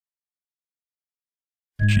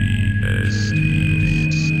GSP.com.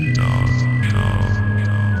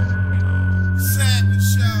 Sad and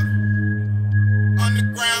shout.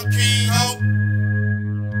 Underground king ho.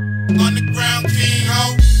 Underground king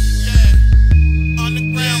ho. Yeah.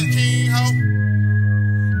 Underground king ho.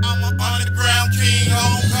 I'm an underground king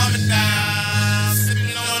ho. Coming down.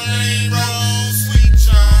 Sipping on a lean roll. Sweet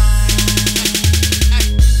John.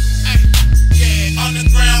 Yeah.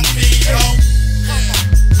 Underground king ho.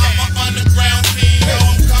 I'm an underground king ho.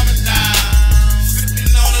 I'm coming down.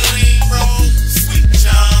 Sipping on a lean roll. Sweet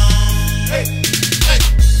John. Hey.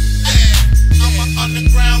 I'm an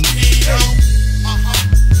underground king ho.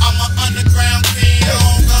 I'm an underground king ho.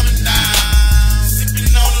 I'm coming down.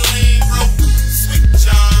 Sipping on a lean roll. Sweet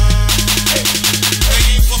John. They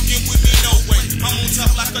ain't fucking with me no way. I'm on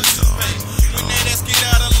top like a toupee. When that ass get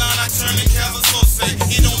out of line, I turn the callous so say.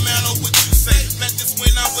 It don't matter what you say. Met this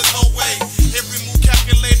when I was away. Every move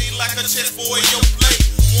calculated like a chessboard, yo play.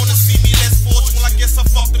 Wanna see me less fortune? I guess I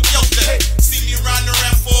fucked up your day. See me riding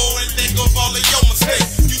around forward and think of all of your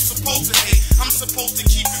mistakes. You supposed to hate. I'm supposed to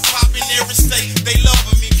keep it poppin' every state. They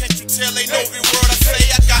loving me, can't you tell they know every word I say?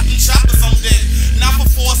 I got